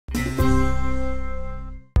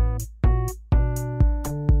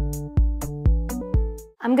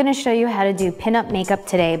I'm going to show you how to do pinup makeup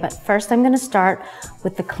today, but first I'm going to start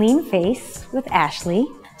with the clean face with Ashley.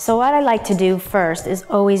 So what I like to do first is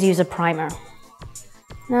always use a primer.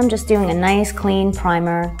 And I'm just doing a nice clean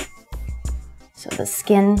primer so the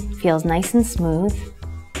skin feels nice and smooth.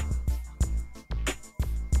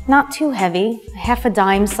 Not too heavy, half a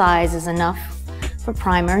dime size is enough for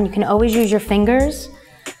primer. And you can always use your fingers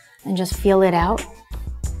and just feel it out.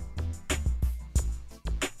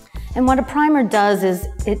 And what a primer does is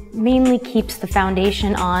it mainly keeps the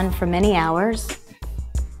foundation on for many hours,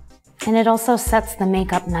 and it also sets the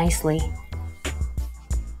makeup nicely.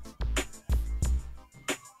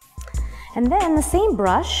 And then the same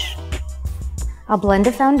brush, I'll blend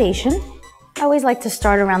a foundation. I always like to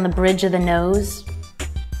start around the bridge of the nose.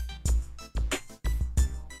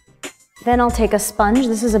 Then I'll take a sponge.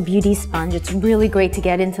 This is a beauty sponge. It's really great to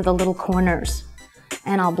get into the little corners.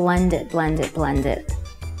 And I'll blend it, blend it, blend it.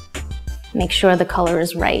 Make sure the color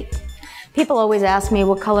is right. People always ask me,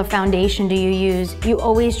 what color foundation do you use? You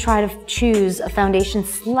always try to choose a foundation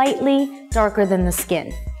slightly darker than the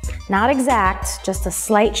skin. Not exact, just a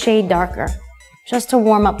slight shade darker, just to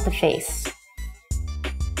warm up the face.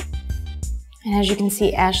 And as you can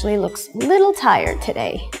see, Ashley looks a little tired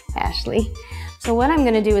today, Ashley. So what I'm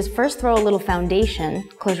gonna do is first throw a little foundation,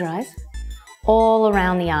 close your eyes, all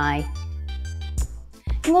around the eye.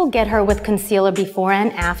 And we'll get her with concealer before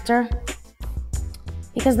and after,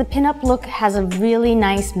 because the pinup look has a really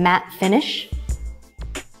nice matte finish.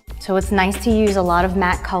 So it's nice to use a lot of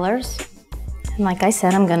matte colors. And like I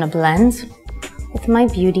said, I'm gonna blend with my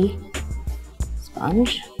beauty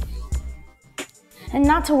sponge. And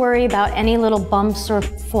not to worry about any little bumps or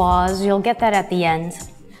flaws, you'll get that at the end.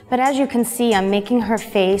 But as you can see, I'm making her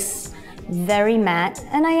face very matte,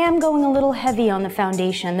 and I am going a little heavy on the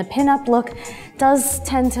foundation. The pinup look does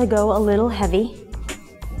tend to go a little heavy.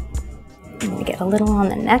 I'm gonna get a little on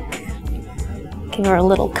the neck, give her a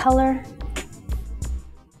little color.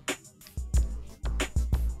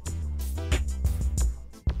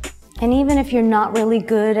 And even if you're not really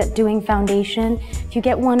good at doing foundation, if you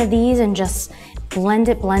get one of these and just blend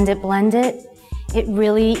it, blend it, blend it, it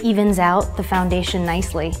really evens out the foundation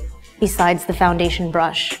nicely, besides the foundation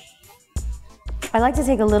brush. I like to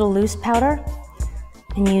take a little loose powder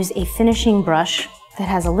and use a finishing brush that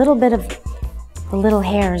has a little bit of the little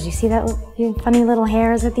hairs. You see that funny little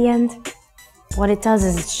hairs at the end? What it does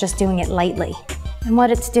is it's just doing it lightly. And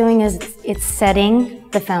what it's doing is it's setting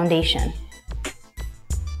the foundation,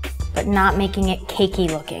 but not making it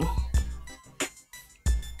cakey looking.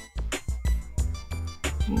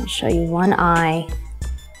 I'll show you one eye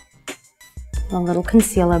with a little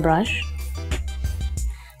concealer brush.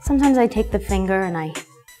 Sometimes I take the finger and I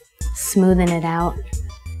smoothen it out.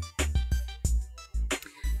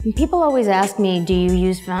 And people always ask me, do you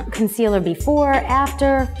use concealer before,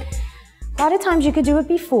 after? A lot of times you could do it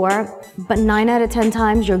before, but 9 out of 10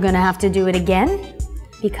 times you're gonna have to do it again,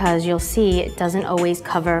 because you'll see it doesn't always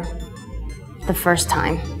cover the first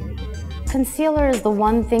time. Concealer is the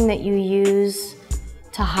one thing that you use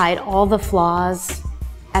to hide all the flaws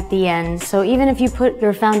at the end. So even if you put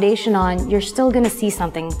your foundation on, you're still gonna see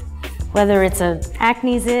something. Whether it's a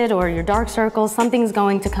acne zit or your dark circles, something's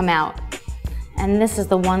going to come out. And this is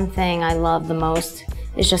the one thing I love the most,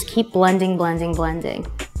 is just keep blending, blending, blending.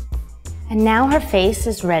 And now her face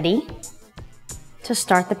is ready to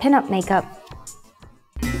start the pinup makeup.